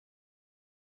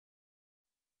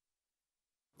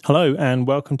Hello and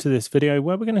welcome to this video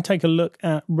where we're going to take a look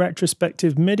at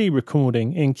retrospective MIDI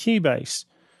recording in Cubase.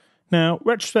 Now,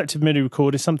 retrospective MIDI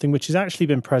record is something which has actually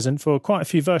been present for quite a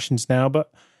few versions now,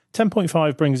 but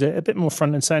 10.5 brings it a bit more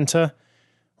front and center,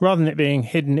 rather than it being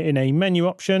hidden in a menu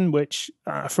option, which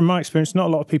from my experience, not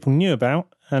a lot of people knew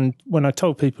about. And when I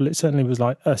told people, it certainly was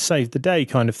like a save the day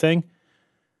kind of thing.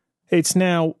 It's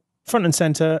now front and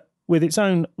center with its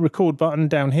own record button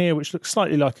down here, which looks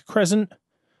slightly like a crescent.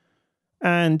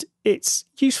 And it's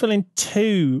useful in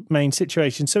two main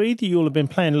situations. So either you'll have been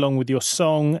playing along with your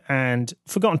song and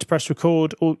forgotten to press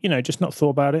record, or, just not thought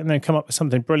about it and then come up with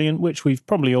something brilliant, which we've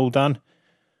probably all done.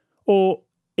 Or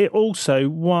it also,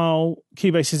 while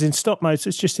Cubase is in stop mode, so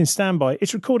it's just in standby,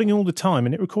 it's recording all the time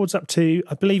and it records up to,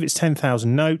 I believe it's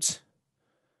 10,000 notes.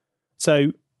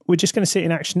 So we're just going to see it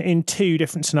in action in two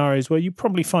different scenarios where you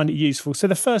probably find it useful. So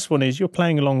the first one is you're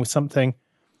playing along with something.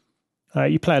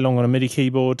 You play along on a MIDI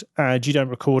keyboard and you don't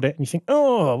record it and you think,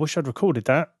 oh, I wish I'd recorded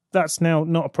that. That's now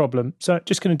not a problem. So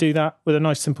just going to do that with a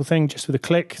nice simple thing, just with a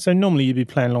click. So normally you'd be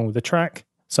playing along with a track,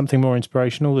 something more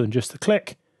inspirational than just a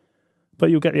click, but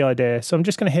you'll get the idea. So I'm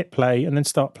just going to hit play and then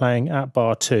start playing at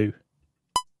bar 2.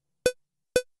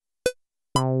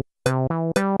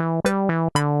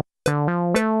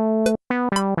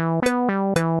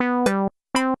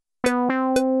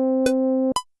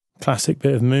 Classic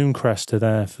bit of moon crester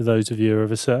there for those of you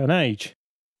of a certain age.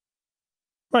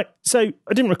 Right, so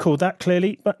I didn't record that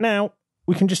clearly, but now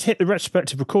we can just hit the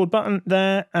retrospective record button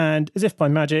there, and as if by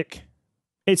magic,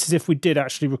 it's as if we did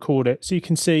actually record it. So you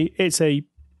can see it's a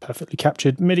perfectly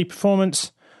captured MIDI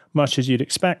performance, much as you'd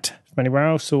expect from anywhere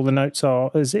else. All the notes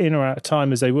are as in or out of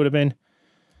time as they would have been.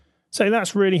 So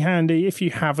that's really handy if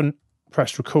you haven't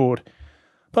pressed record.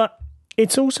 But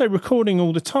it's also recording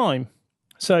all the time.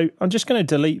 So I'm just going to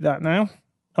delete that now.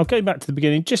 I'll go back to the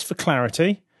beginning just for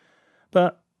clarity,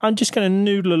 but I'm just going to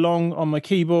noodle along on my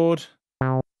keyboard,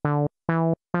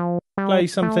 play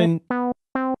something.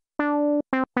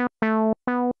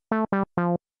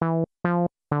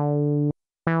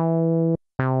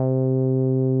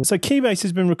 So Cubase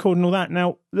has been recording all that.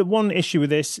 Now, the one issue with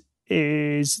this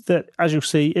is that, as you'll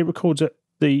see, it records at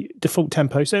the default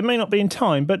tempo. So it may not be in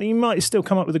time, but you might still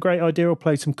come up with a great idea or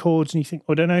play some chords and you think,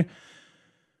 I don't know,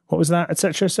 what was that,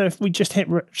 etc. So if we just hit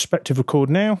retrospective record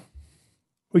now,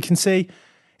 we can see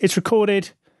it's recorded.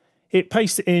 It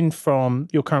pastes it in from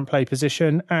your current play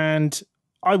position, and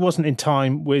I wasn't in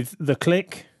time with the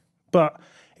click, but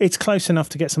it's close enough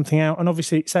to get something out. And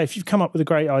obviously, say if you've come up with a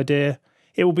great idea,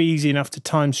 it will be easy enough to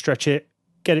time stretch it,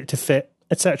 get it to fit,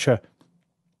 etc.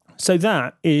 So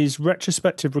that is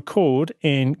retrospective record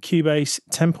in Cubase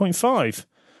 10.5.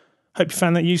 Hope you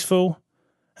found that useful.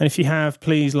 And if you have,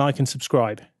 please like and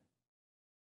subscribe.